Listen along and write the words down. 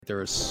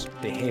There's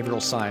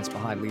behavioral science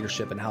behind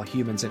leadership and how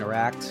humans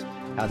interact,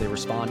 how they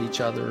respond to each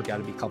other. You got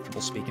to be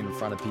comfortable speaking in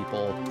front of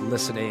people,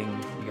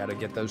 listening. You got to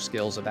get those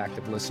skills of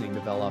active listening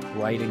developed,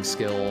 writing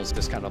skills,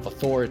 this kind of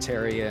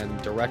authoritarian,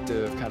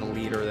 directive kind of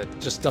leader that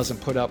just doesn't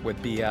put up with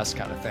BS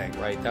kind of thing,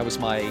 right? That was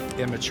my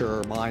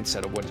immature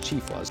mindset of what a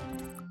chief was.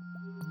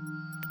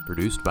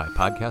 Produced by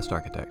Podcast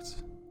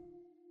Architects.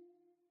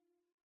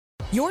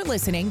 You're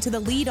listening to the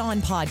Lead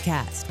On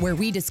podcast, where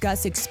we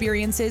discuss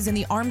experiences in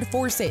the armed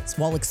forces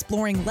while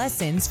exploring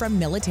lessons from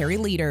military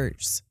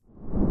leaders.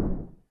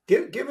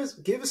 Give us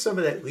some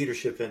of that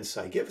leadership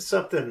insight. Give us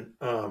something.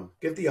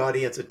 Give the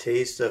audience a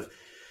taste of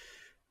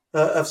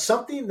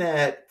something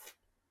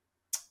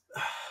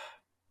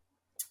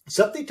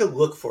something to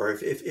look for.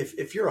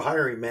 If you're a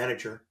hiring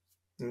manager,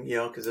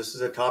 because this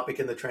is a topic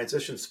in the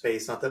transition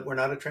space. Not that we're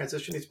not a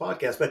transitionist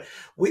podcast, but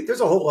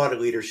there's a whole lot of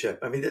leadership.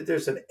 I mean,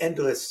 there's an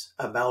endless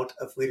amount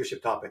of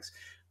leadership topics,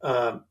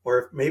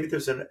 or maybe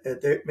there's an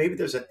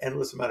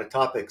endless amount of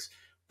topics,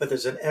 but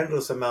there's an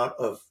endless amount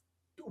of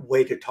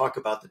way to talk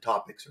about the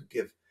topics or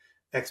give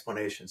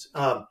explanations.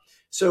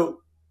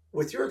 So,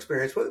 with your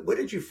experience, what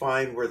did you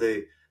find were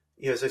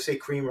as I say,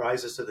 cream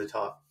rises to the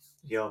top?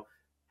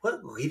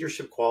 What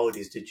leadership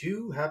qualities did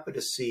you happen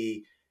to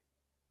see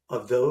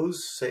of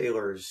those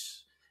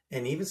sailors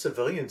and even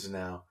civilians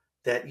now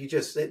that you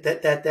just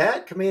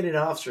that commanding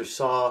officer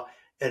saw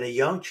in a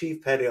young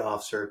chief petty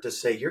officer to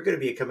say, you're going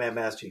to be a command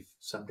master chief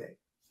someday?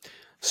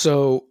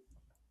 So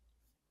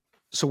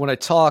when I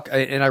talk,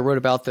 and I wrote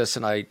about this,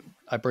 and I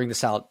bring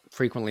this out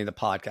frequently in the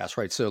podcast,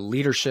 right? So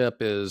leadership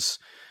is,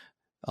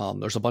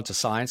 there's a bunch of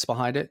science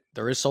behind it.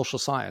 There is social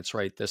science,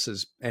 right?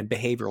 And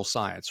behavioral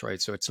science, right?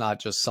 So it's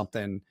not just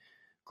something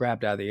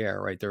grabbed out of the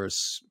air, right?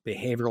 There's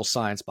behavioral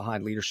science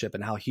behind leadership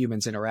and how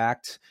humans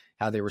interact,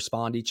 how they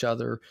respond to each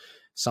other.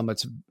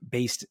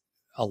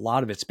 A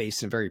lot of it's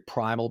based in very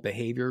primal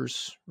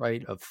behaviors,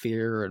 right? Of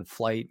fear and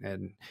flight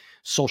and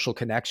social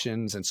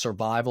connections and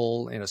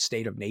survival in a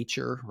state of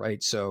nature,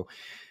 right? So,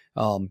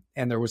 and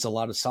there was a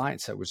lot of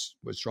science that was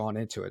drawn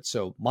into it.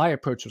 So my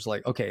approach was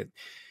like, okay,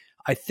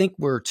 I think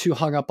we're too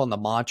hung up on the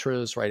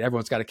mantras, right?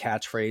 Everyone's got a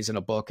catchphrase in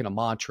a book and a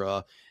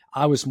mantra.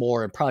 I was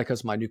more, and probably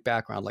because of my Nuke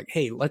background, like,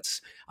 hey,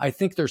 I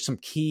think there's some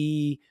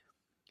key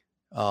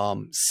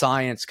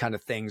science kind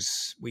of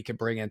things we could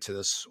bring into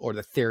this, or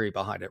the theory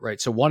behind it,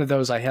 right? So one of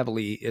those I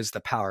heavily is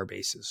the power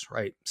bases,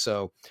 right?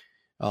 So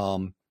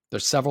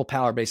there's several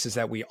power bases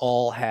that we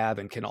all have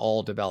and can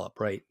all develop,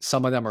 right?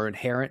 Some of them are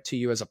inherent to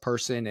you as a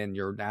person and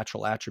your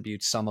natural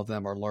attributes. Some of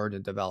them are learned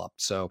and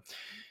developed. So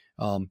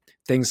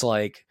things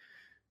like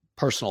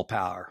personal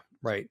power,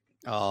 right?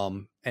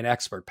 And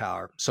expert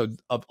power. So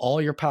of all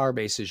your power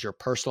bases, your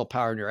personal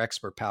power and your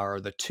expert power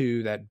are the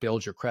two that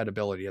build your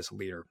credibility as a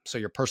leader. So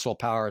your personal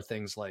power are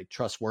things like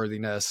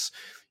trustworthiness,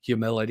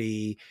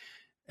 humility,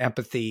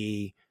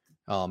 empathy,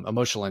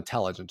 emotional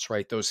intelligence,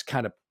 right? Those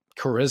kind of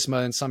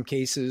charisma in some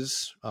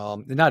cases.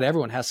 Not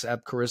everyone has to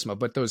have charisma,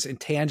 but those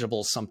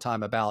intangibles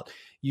sometime about,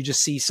 you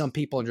just see some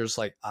people and you're just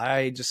like,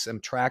 I just am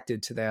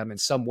attracted to them in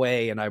some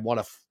way. And I want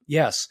to,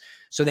 yes.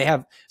 So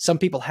some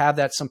people have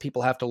that. Some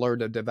people have to learn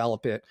to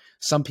develop it.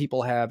 Some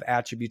people have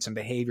attributes and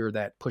behavior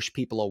that push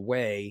people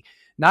away,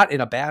 not in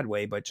a bad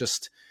way, but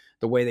just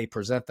the way they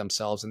present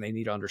themselves, and they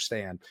need to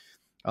understand.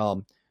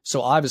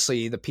 So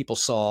obviously the people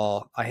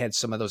saw I had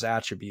some of those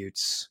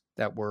attributes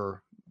that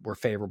were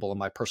favorable in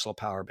my personal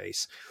power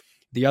base.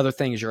 The other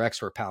thing is your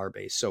expert power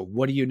base. So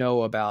what do you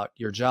know about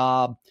your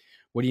job?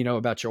 What do you know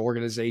about your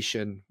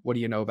organization? What do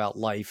you know about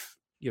life?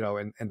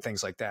 And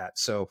things like that.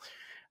 So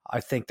I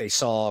think they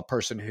saw a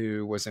person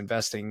who was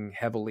investing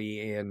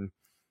heavily in,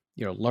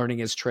 learning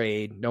his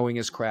trade, knowing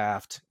his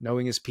craft,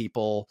 knowing his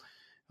people,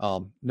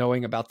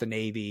 knowing about the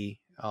Navy,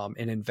 and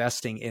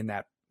investing in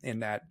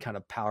that kind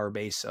of power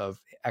base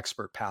of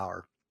expert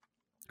power.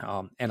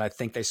 And I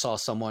think they saw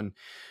someone,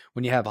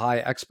 when you have high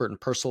expert and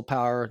personal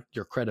power,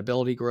 your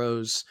credibility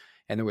grows,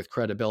 and then with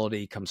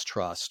credibility comes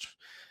trust.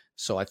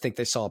 So I think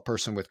they saw a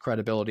person with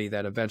credibility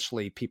that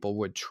eventually people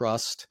would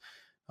trust.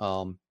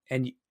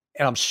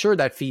 And I'm sure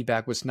that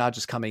feedback was not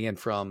just coming in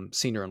from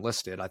senior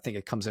enlisted. I think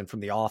it comes in from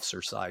the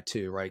officer side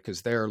too, right?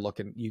 Because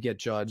you get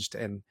judged,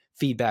 and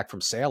feedback from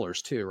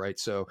sailors too, right?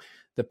 So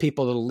the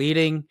people that are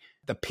leading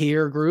the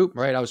peer group,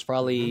 right? I was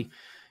probably,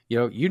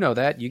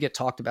 that you get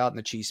talked about in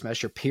the chief's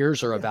mess. Your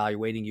peers are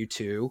evaluating you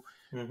too.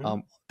 Mm-hmm.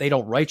 They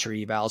don't write your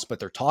evals, but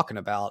they're talking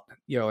about,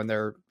 and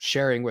they're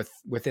sharing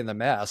within the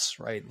mess,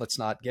 right? Let's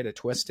not get it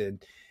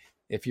twisted.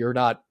 If you're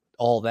not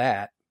all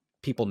that,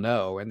 people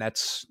know, and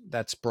that's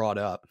brought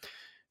up.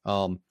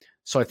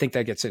 So I think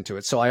that gets into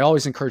it. So I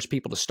always encourage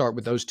people to start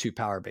with those two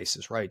power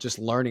bases, right? Just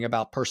learning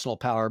about personal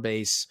power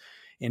base,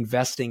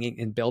 investing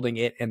in building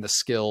it and the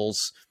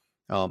skills.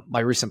 My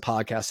recent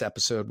podcast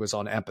episode was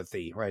on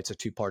empathy, right? It's a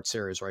 2-part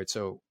series, right?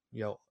 So,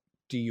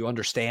 do you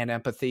understand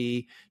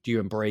empathy? Do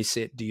you embrace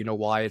it? Do you know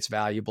why it's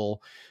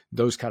valuable?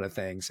 Those kind of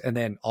things. And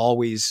then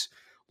always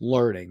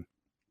learning,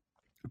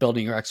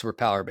 building your expert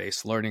power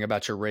base, learning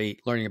about your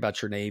rate, learning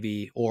about your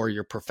Navy or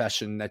your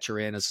profession that you're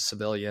in as a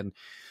civilian.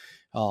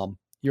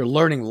 you're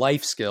learning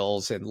life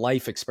skills and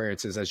life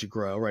experiences as you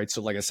grow, right?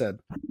 So like I said,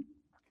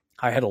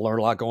 I had to learn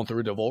a lot going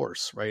through a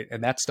divorce, right?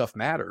 And that stuff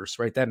matters,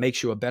 right? That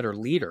makes you a better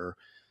leader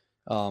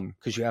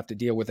because you have to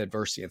deal with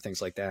adversity and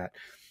things like that.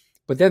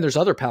 But then there's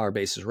other power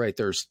bases, right?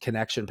 There's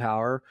connection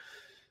power.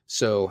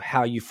 So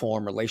how you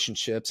form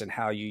relationships and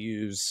how you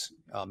use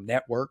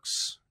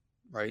networks,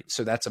 right?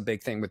 So that's a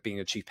big thing with being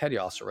a chief petty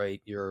officer,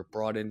 right? You're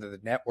brought into the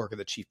network of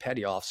the chief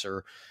petty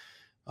officer,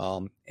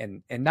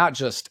 and not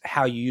just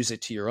how you use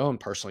it to your own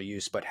personal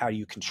use, but how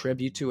you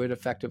contribute to it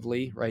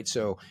effectively, right?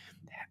 So,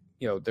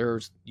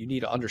 you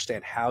need to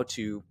understand how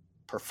to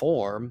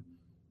perform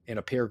in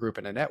a peer group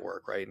and a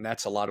network, right? And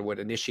that's a lot of what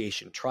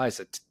initiation tries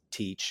to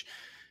teach.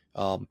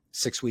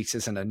 6 weeks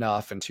isn't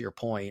enough. And to your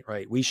point,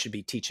 right, we should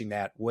be teaching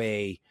that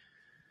way,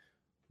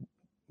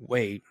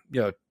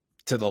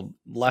 to the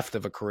left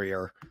of a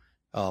career.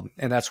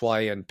 And that's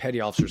why in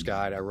Petty Officer's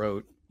Guide, I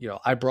wrote,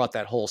 I brought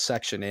that whole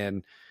section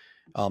in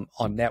on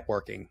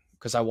networking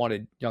because I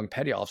wanted young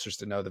petty officers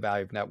to know the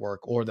value of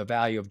network or the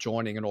value of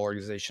joining an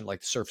organization like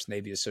the Surface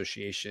Navy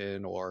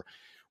Association or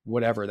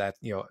whatever that,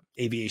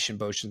 Aviation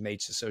Boatswain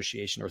Mates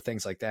Association or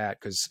things like that.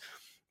 Because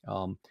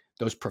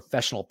those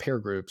professional peer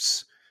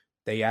groups,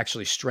 they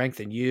actually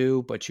strengthen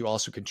you, but you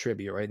also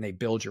contribute, right? And they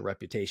build your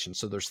reputation.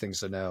 So there's things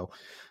to know.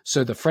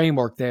 So the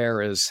framework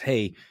there is,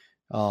 hey,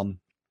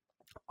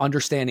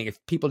 understanding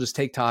if people just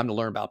take time to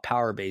learn about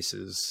power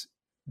bases,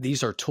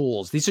 these are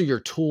tools. These are your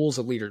tools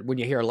of leader. When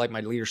you hear like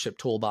my leadership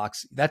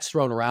toolbox, that's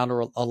thrown around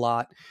a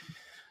lot.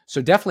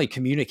 So definitely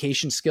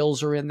communication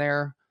skills are in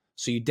there.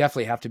 So you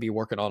definitely have to be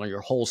working on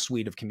your whole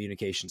suite of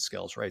communication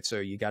skills, right? So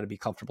you got to be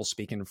comfortable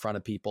speaking in front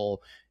of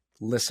people,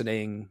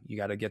 listening. You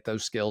got to get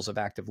those skills of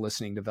active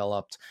listening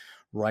developed.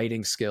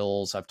 Writing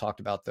skills, I've talked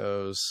about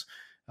those.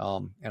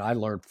 And I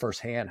learned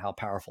firsthand how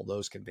powerful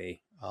those can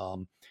be.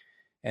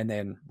 And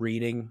then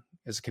reading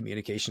is a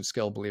communication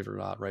skill, believe it or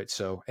not, right?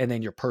 So, and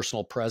then your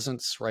personal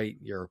presence, right?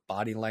 Your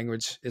body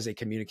language is a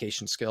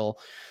communication skill.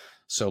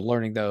 So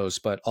learning those,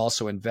 but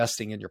also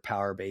investing in your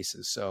power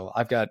bases. So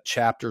I've got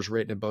chapters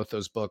written in both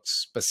those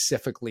books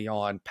specifically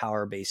on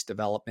power-based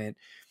development.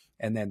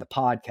 And then the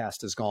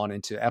podcast has gone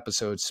into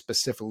episodes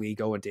specifically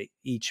go into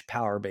each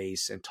power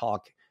base and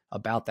talk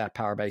about that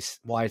power base,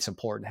 why it's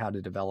important, how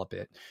to develop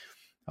it.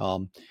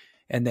 And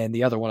then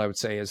the other one I would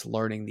say is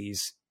learning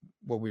these,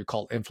 what we would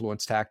call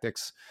influence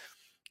tactics.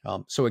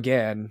 So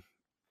again,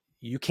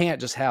 you can't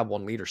just have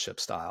one leadership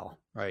style,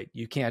 right?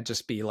 You can't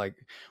just be like,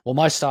 well,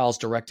 my style is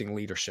directing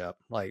leadership.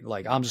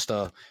 Like I'm just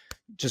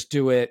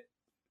do it,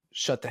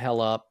 shut the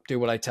hell up, do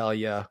what I tell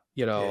you.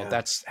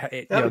 That's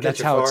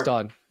that's how it's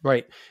done,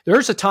 right?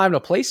 There's a time and a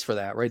place for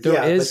that, right?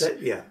 There is.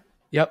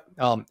 Yep.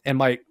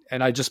 And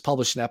I just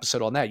published an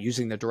episode on that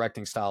using the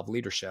directing style of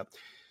leadership,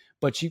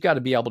 but you've got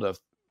to be able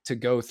to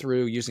go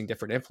through using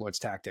different influence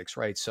tactics,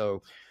 right?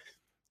 So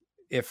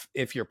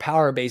if your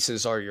power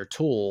bases are your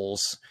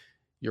tools,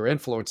 your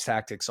influence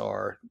tactics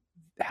are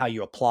how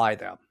you apply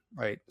them,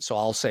 right? So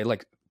I'll say,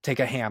 like, take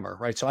a hammer,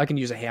 right? So I can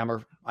use a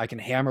hammer. I can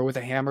hammer with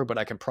a hammer, but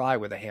I can pry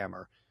with a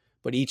hammer.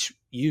 But each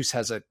use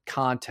has a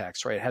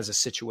context, right? It has a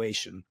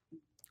situation.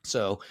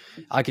 So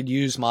I could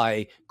use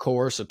my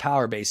coercive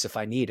power base if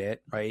I need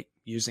it, right?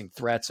 Using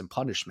threats and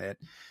punishment.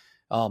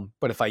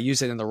 But if I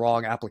use it in the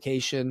wrong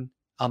application,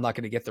 I'm not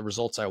going to get the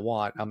results I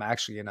want. I'm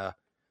actually going to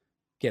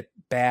get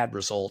bad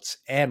results,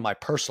 and my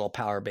personal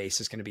power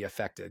base is going to be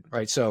affected,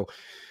 right? So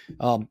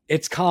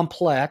it's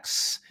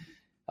complex.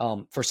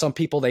 For some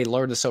people, they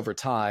learn this over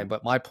time,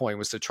 but my point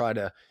was to try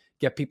to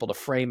get people to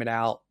frame it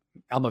out.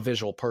 I'm a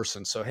visual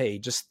person. So, hey,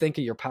 just think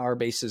of your power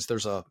bases.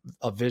 There's a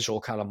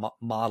visual kind of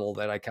model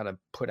that I kind of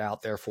put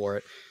out there for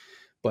it.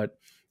 But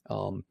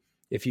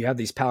if you have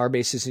these power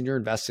bases and you're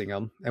investing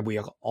them, and we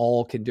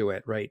all can do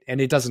it, right?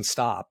 And it doesn't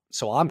stop.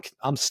 So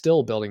I'm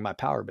still building my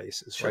power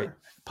bases, sure, right?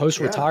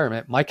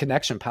 Post-retirement, my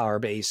connection power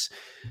base.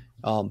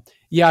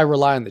 I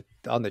rely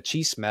on the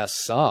Chiefs mess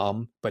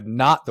some, but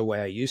not the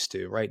way I used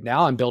to. Right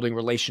now, I'm building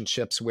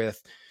relationships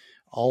with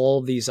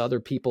all these other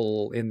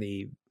people in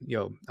the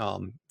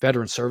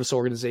veteran service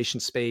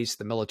organization space,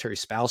 the military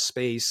spouse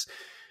space,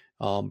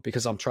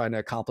 because I'm trying to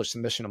accomplish the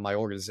mission of my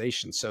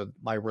organization. So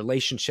my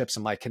relationships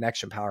and my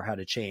connection power had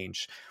to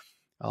change.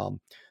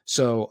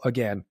 So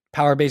again,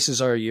 power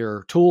bases are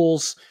your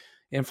tools.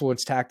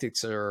 Influence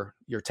tactics are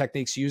your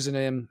techniques using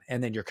them.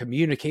 And then your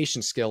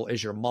communication skill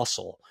is your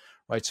muscle,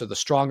 right? So the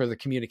stronger the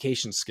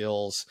communication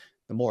skills,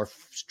 the more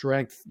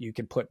strength you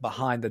can put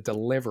behind the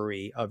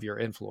delivery of your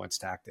influence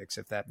tactics,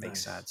 if that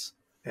makes sense.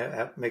 Yeah,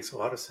 that makes a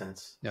lot of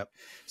sense. Yep.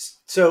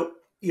 So,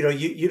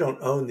 you don't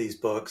own these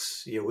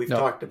books. We've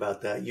talked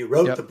about that. You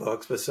wrote the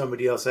books, but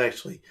somebody else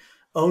actually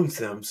owns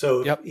them.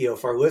 So,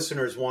 if our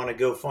listeners want to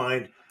go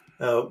find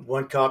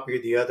one copy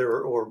or the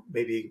other, or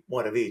maybe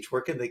one of each,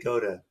 where can they go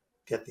to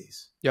get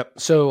these? Yep.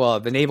 So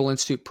the Naval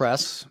Institute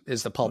Press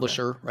is the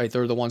publisher, right?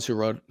 They're the ones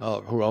who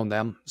own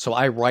them. So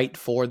I write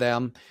for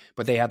them,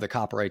 but they have the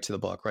copyright to the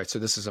book, right? So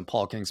this isn't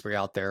Paul Kingsbury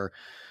out there.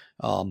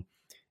 I'm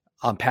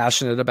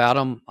passionate about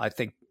them. I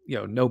think,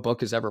 no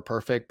book is ever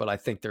perfect, but I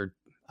think they're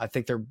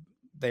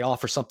they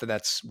offer something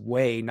that's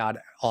way not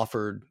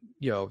offered.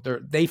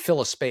 They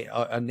fill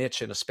a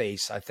niche in a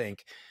space, I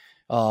think.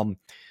 Um,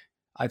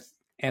 I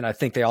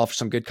think they offer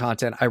some good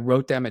content. I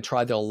wrote them and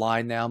tried to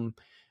align them.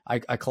 I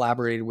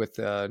collaborated with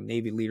the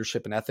Navy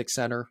Leadership and Ethics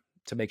Center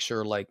to make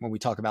sure, like, when we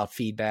talk about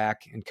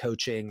feedback and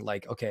coaching,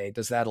 like, okay,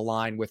 does that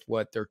align with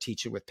what they're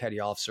teaching with petty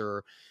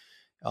officer,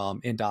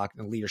 indoc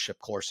and leadership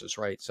courses,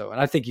 right? So, and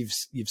I think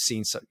you've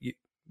seen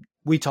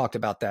we talked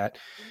about that.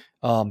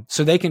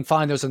 So they can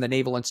find those on the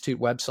Naval Institute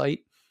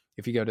website.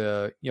 If you go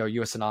to,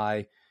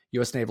 USNI,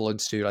 U.S. Naval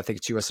Institute, I think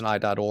it's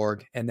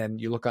usni.org. And then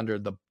you look under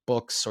the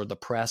books or the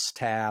press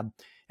tab,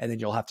 and then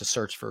you'll have to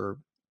search for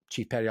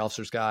Chief Petty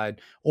Officer's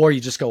Guide, or you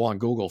just go on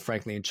Google,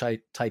 frankly, and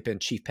type in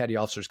Chief Petty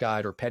Officer's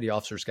Guide or Petty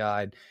Officer's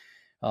Guide.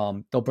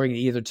 They'll bring you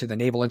either to the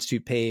Naval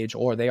Institute page,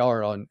 or they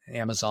are on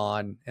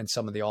Amazon and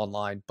some of the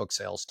online book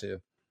sales too.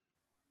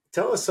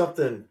 Tell us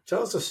something.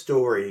 Tell us a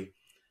story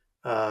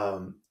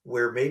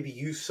where maybe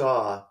you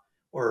saw,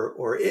 or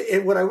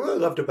what I really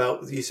loved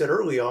about, you said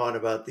early on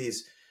about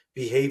these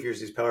behaviors,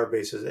 these power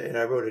bases, and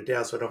I wrote it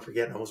down so I don't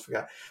forget, and I almost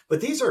forgot.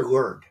 But these are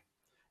learned.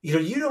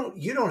 You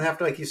don't have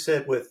to, like you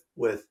said,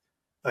 with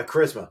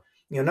charisma.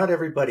 Not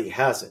everybody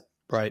has it,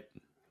 right?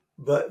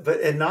 But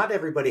not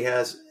everybody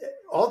has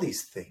all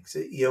these things.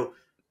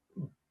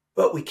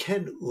 But we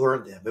can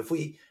learn them if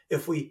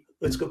we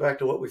let's go back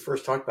to what we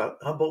first talked about.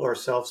 Humble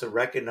ourselves and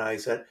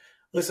recognize that,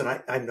 listen,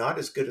 I'm not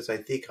as good as I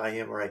think I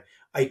am, or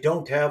I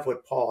don't have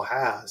what Paul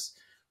has.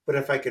 But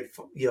if I could,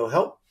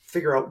 help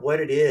figure out what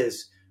it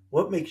is,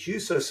 what makes you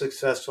so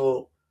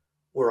successful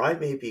where I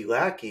may be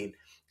lacking,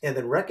 and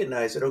then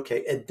recognize it,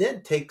 okay, and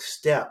then take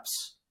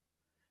steps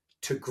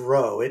to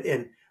grow.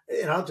 And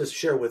I'll just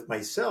share with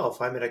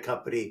myself, I'm in a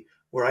company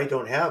where I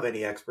don't have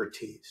any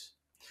expertise.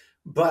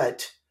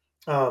 But,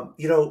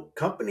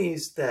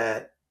 companies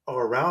that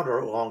are around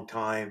a long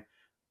time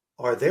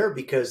are there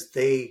because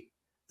they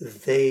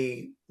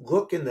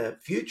look in the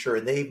future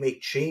and they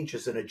make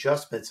changes and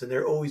adjustments, and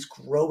they're always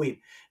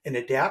growing and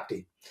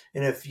adapting.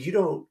 And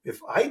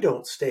if I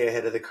don't stay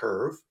ahead of the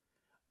curve,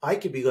 I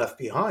could be left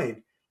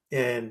behind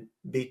and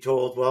be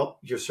told, well,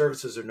 your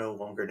services are no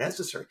longer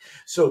necessary.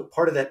 So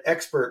part of that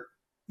expert,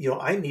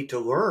 I need to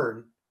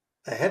learn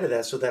ahead of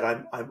that so that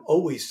I'm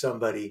always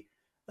somebody,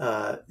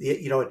 and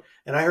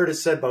I heard it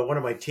said by one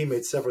of my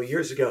teammates several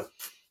years ago.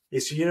 He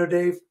said,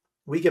 Dave,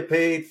 we get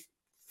paid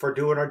for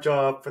doing our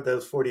job for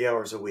those 40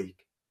 hours a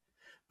week,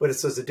 but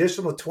it's those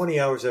additional 20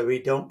 hours that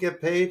we don't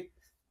get paid.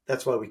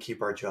 That's why we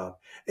keep our job.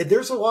 And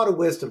there's a lot of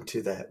wisdom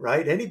to that,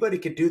 right? Anybody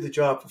could do the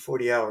job for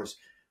 40 hours,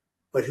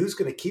 but who's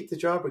going to keep the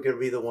job are going to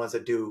be the ones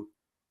that do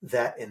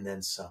that and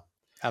then some.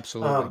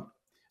 Absolutely.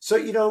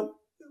 So,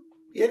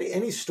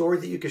 any story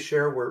that you could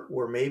share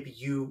where maybe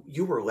you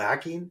were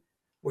lacking,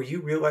 where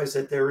you realized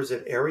that there was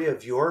an area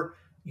of your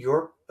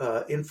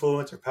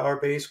influence or power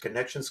base,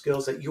 connection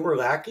skills that you were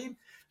lacking,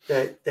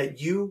 that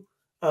you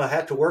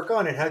had to work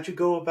on, and how'd you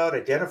go about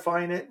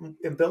identifying it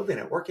and building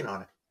it, working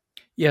on it?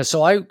 Yeah.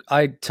 So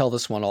I tell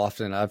this one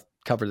often. I've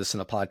covered this in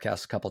a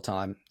podcast a couple of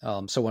times.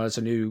 So when I was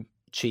a new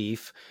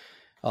chief,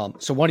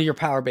 so one of your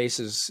power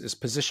bases is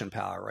position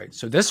power, right?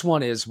 So this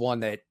one is one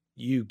that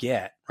you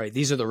get, right?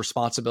 These are the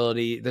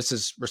responsibility. This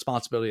is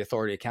responsibility,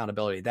 authority,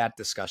 accountability, that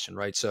discussion,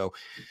 right? So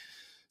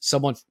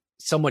someone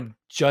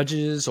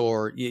judges,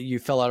 or you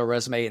fill out a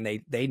resume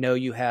and they know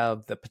you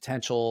have the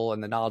potential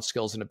and the knowledge,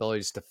 skills, and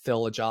abilities to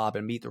fill a job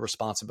and meet the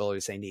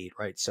responsibilities they need,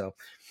 right? So,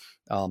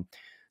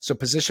 so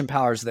position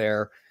power is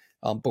there.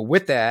 But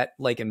with that,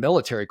 like in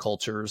military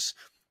cultures,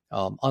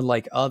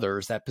 unlike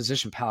others, that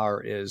position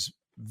power is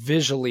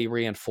visually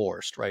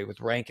reinforced, right?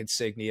 With rank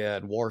insignia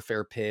and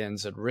warfare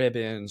pins and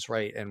ribbons,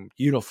 right? And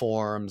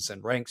uniforms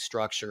and rank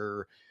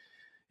structure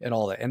and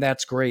all that. And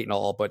that's great and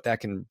all, but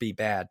that can be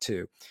bad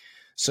too.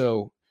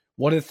 So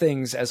one of the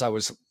things, as I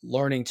was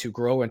learning to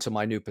grow into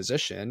my new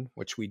position,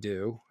 which we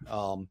do,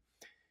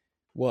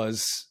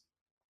 was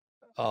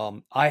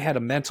I had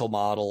a mental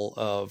model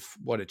of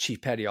what a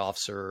chief petty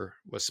officer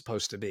was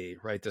supposed to be,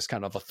 right? This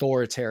kind of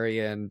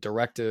authoritarian,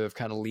 directive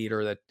kind of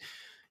leader that,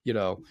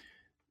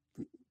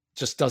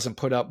 just doesn't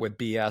put up with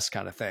BS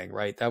kind of thing,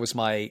 right? That was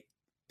my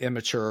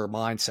immature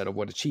mindset of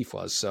what a chief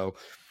was. So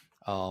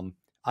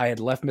I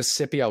had left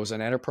Mississippi. I was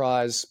in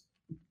Enterprise,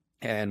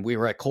 and we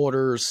were at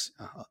quarters,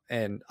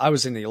 and I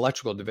was in the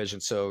electrical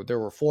division. So there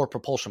were 4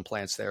 propulsion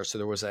plants there. So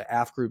there was an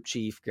aft group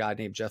chief, a guy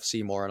named Jeff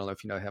Seymour. I don't know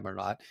if you know him or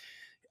not.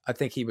 I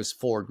think he was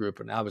forward group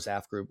and I was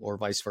aft group, or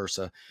vice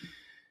versa.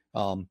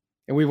 And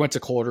we went to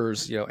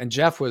quarters, and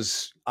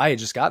I had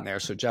just gotten there.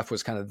 So Jeff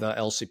was kind of the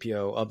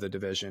LCPO of the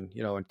division,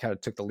 and kind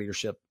of took the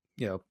leadership,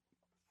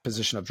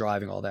 position of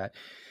driving all that.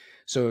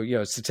 So,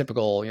 it's the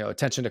typical,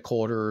 attention to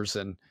quarters.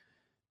 And,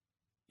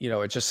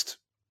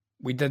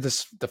 we did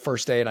this the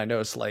first day, and I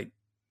noticed I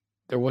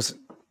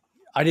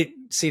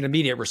didn't see an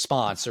immediate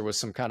response. There was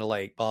some kind of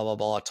like blah, blah,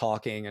 blah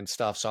talking and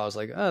stuff. So I was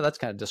like, oh, that's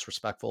kind of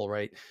disrespectful,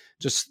 right?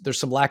 Just there's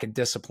some lack of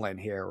discipline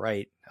here,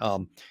 right?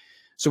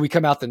 So we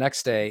come out the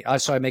next day.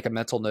 So I make a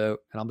mental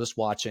note, and I'm just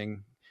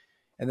watching.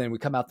 And then we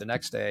come out the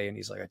next day, and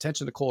he's like,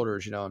 attention to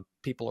quarters, and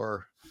people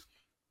are,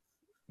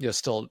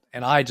 still,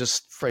 and I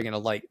just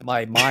friggin' like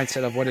my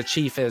mindset of what a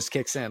chief is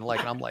kicks in. Like,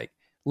 and I'm like,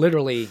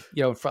 literally,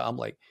 in front, I'm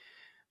like,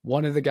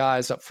 one of the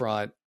guys up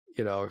front,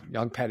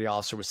 young petty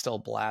officer was still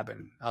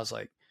blabbing. I was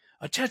like,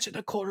 attention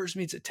to quarters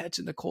means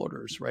attention to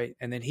quarters. Right.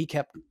 And then he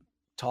kept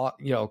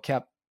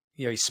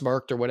he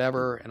smirked or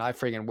whatever. And I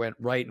friggin' went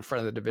right in front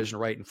of the division,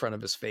 right in front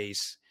of his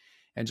face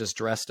and just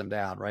dressed him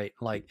down. Right.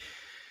 Like,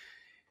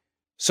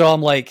 so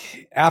I'm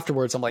like,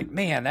 afterwards, I'm like,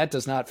 man, that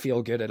does not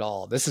feel good at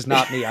all. This is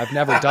not me. I've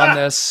never done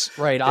this.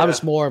 Right. Yeah. I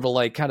was more of a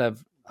like kind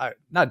of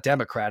not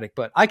democratic,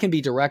 but I can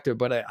be directive,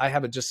 but I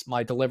have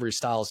my delivery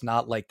style is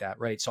not like that.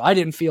 Right. So I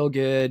didn't feel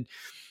good.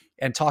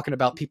 And talking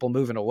about people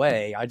moving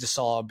away, I just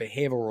saw a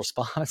behavioral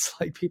response.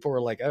 Like people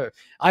were like, oh,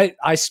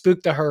 I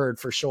spooked the herd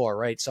for sure.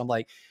 Right. So I'm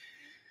like,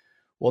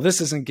 well,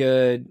 this isn't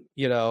good.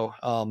 So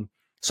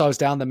I was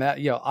down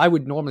I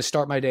would normally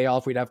start my day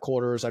off. We'd have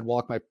quarters. I'd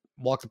walk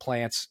the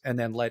plants and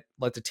then let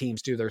the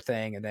teams do their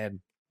thing. And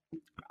then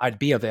I'd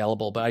be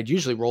available, but I'd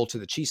usually roll to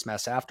the Chiefs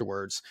mess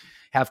afterwards,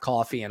 have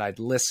coffee, and I'd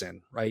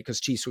listen, right? Because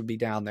Chiefs would be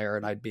down there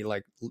and I'd be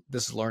like,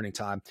 this is learning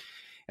time.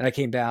 And I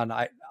came down,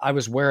 I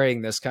was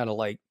wearing this kind of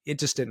like, it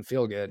just didn't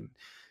feel good.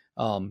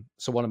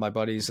 So one of my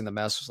buddies in the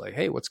mess was like,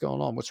 hey, what's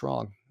going on? What's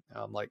wrong?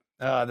 And I'm like,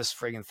 this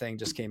friggin' thing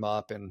just came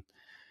up. And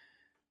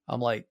I'm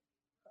like,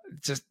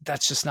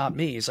 that's just not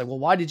me. He's like, well,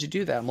 why did you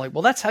do that? I'm like,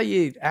 well, that's how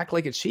you act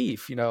like a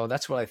chief.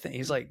 That's what I think.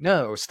 He's like,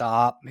 no,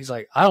 stop. He's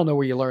like, I don't know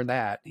where you learned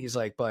that. He's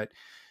like, but,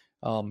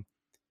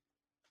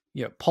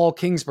 Paul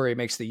Kingsbury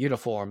makes the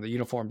uniform. The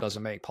uniform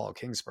doesn't make Paul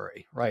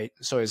Kingsbury. Right.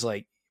 So he's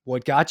like,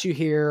 what got you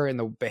here and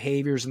the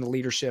behaviors and the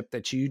leadership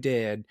that you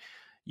did,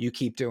 you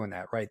keep doing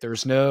that. Right.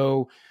 There's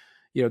no,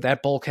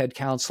 that bulkhead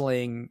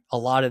counseling, a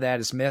lot of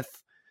that is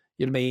myth.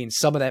 You know what I mean?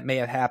 Some of that may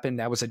have happened.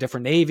 That was a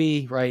different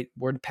Navy, right?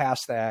 We're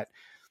past that.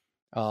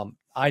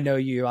 I know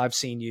you, I've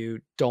seen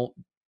you,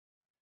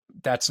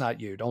 that's not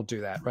you. Don't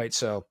do that. Right.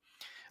 So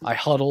I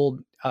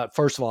huddled,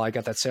 first of all, I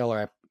got that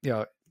sailor,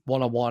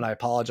 one-on-one, I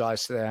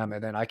apologized to them.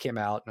 And then I came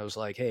out and I was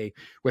like, hey,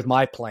 with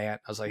my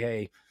plant, I was like,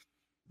 hey,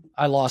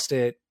 I lost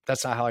it.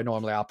 That's not how I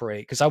normally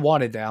operate. Cause I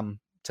wanted them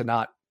to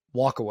not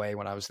walk away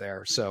when I was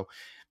there. So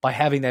by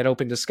having that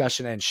open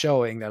discussion and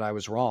showing that I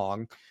was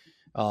wrong,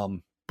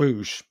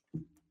 boosh,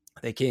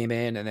 they came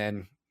in and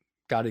then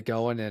got it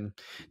going. And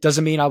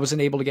doesn't mean I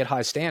wasn't able to get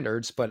high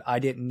standards, but I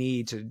didn't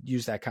need to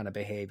use that kind of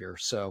behavior.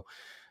 So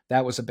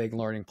that was a big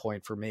learning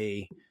point for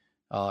me.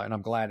 And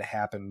I'm glad it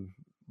happened,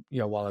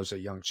 while I was a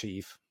young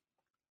chief.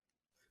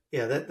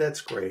 Yeah,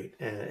 that's great.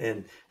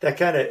 And that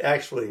kind of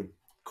actually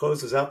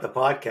closes out the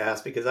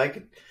podcast because I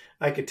could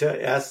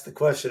ask the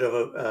question of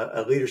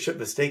a leadership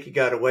mistake you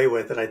got away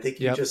with. And I think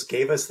you just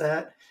gave us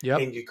that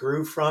and you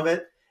grew from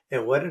it.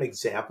 And what an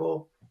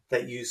example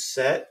that you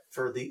set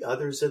for the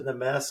others in the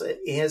mess,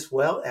 as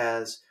well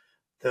as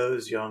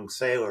those young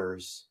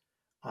sailors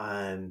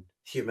on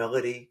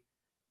humility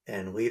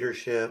and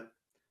leadership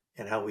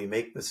and how we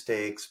make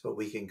mistakes, but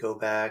we can go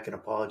back and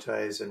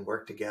apologize and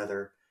work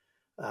together.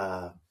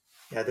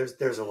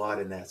 There's a lot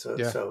in that.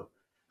 So,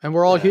 and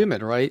we're all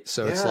human, right?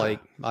 So it's like,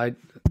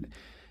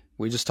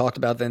 we just talked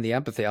about then the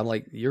empathy. I'm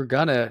like,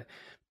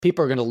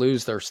 people are going to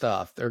lose their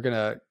stuff. They're going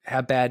to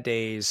have bad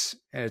days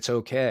and it's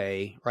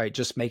okay, right?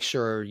 Just make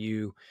sure and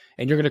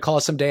you're going to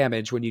cause some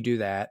damage when you do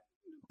that.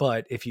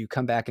 But if you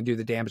come back and do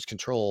the damage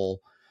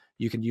control,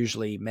 you can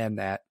usually mend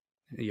that,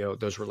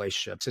 those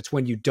relationships. It's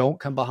when you don't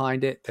come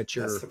behind it that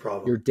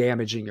you're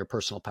damaging your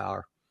personal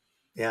power.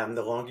 Yeah. And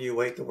the longer you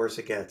wait, the worse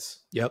it gets.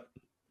 Yep.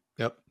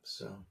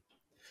 So,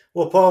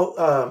 well,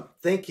 Paul,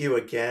 thank you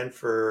again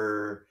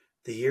for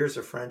the years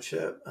of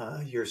friendship,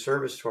 your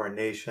service to our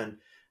nation,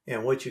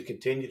 and what you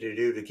continue to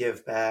do to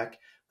give back.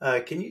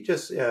 Can you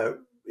just,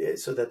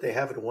 so that they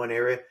have it in one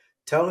area,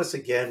 tell us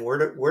again where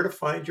to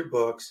find your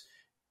books,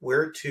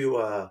 where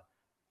to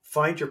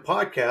find your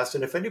podcast,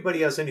 and if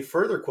anybody has any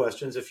further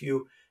questions, if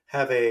you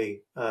have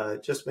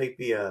just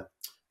maybe a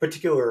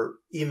particular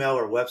email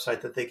or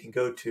website that they can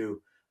go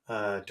to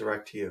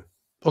direct to you.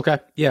 Okay.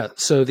 Yeah.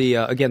 So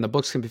again, the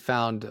books can be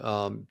found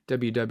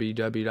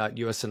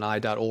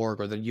www.usni.org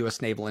or the U.S.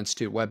 Naval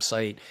Institute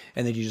website.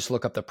 And then you just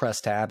look up the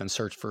press tab and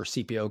search for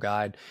CPO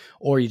guide,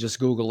 or you just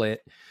Google it,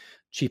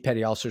 Chief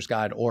Petty Officer's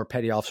Guide or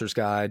Petty Officer's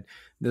Guide.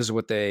 This is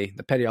what the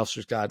Petty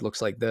Officer's Guide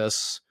looks like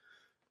this.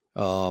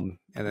 And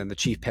then the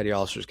Chief Petty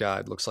Officer's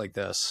Guide looks like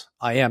this.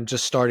 I am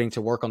just starting to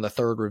work on the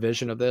third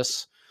revision of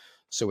this.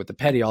 So with the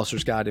Petty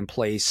Officer's Guide in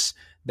place,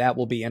 that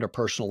will be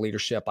interpersonal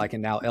leadership. I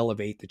can now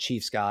elevate the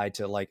Chief's Guide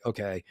to like,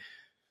 okay,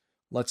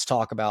 let's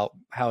talk about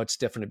how it's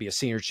different to be a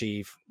senior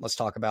chief. Let's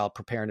talk about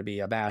preparing to be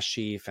a mass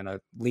chief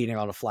and leading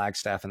on a flag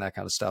staff and that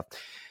kind of stuff.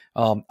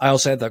 I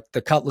also had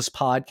the Cutlass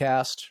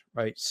podcast,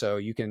 right? So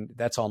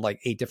that's on like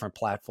 8 different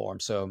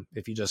platforms. So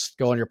if you just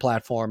go on your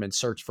platform and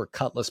search for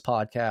Cutlass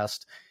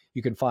podcast,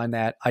 you can find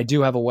that. I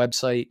do have a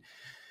website.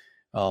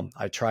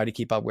 I try to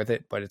keep up with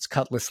it, but it's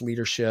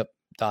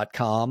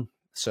cutlassleadership.com.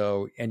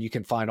 So, and you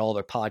can find all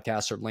the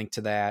podcasts are linked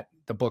to that.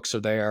 The books are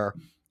there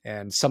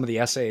and some of the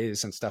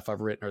essays and stuff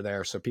I've written are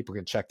there. So people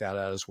can check that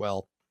out as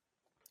well.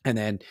 And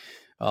then,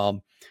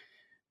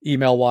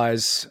 email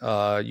wise,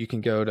 you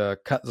can go to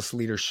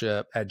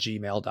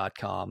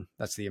cutlassleadership@gmail.com.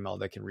 That's the email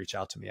they can reach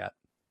out to me at.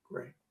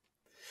 Great.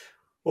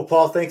 Well,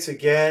 Paul, thanks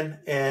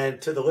again. And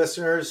to the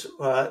listeners,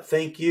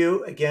 thank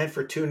you again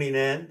for tuning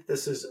in.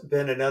 This has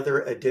been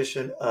another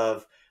edition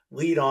of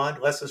Lead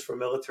On, Lessons from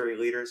Military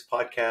Leaders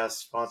podcast,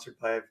 sponsored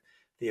by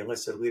the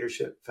Enlisted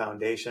Leadership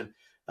Foundation.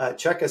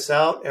 Check us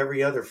out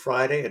every other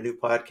Friday. A new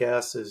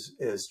podcast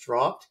is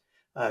dropped.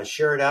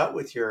 Share it out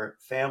with your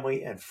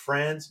family and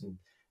friends and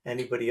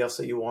anybody else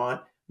that you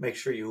want. Make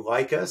sure you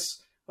like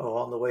us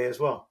along the way as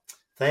well.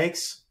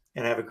 Thanks,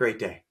 and have a great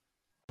day.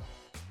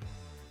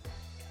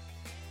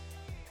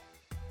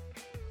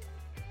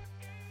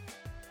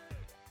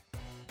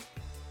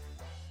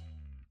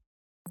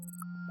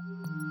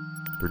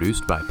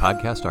 Produced by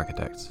Podcast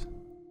Architects.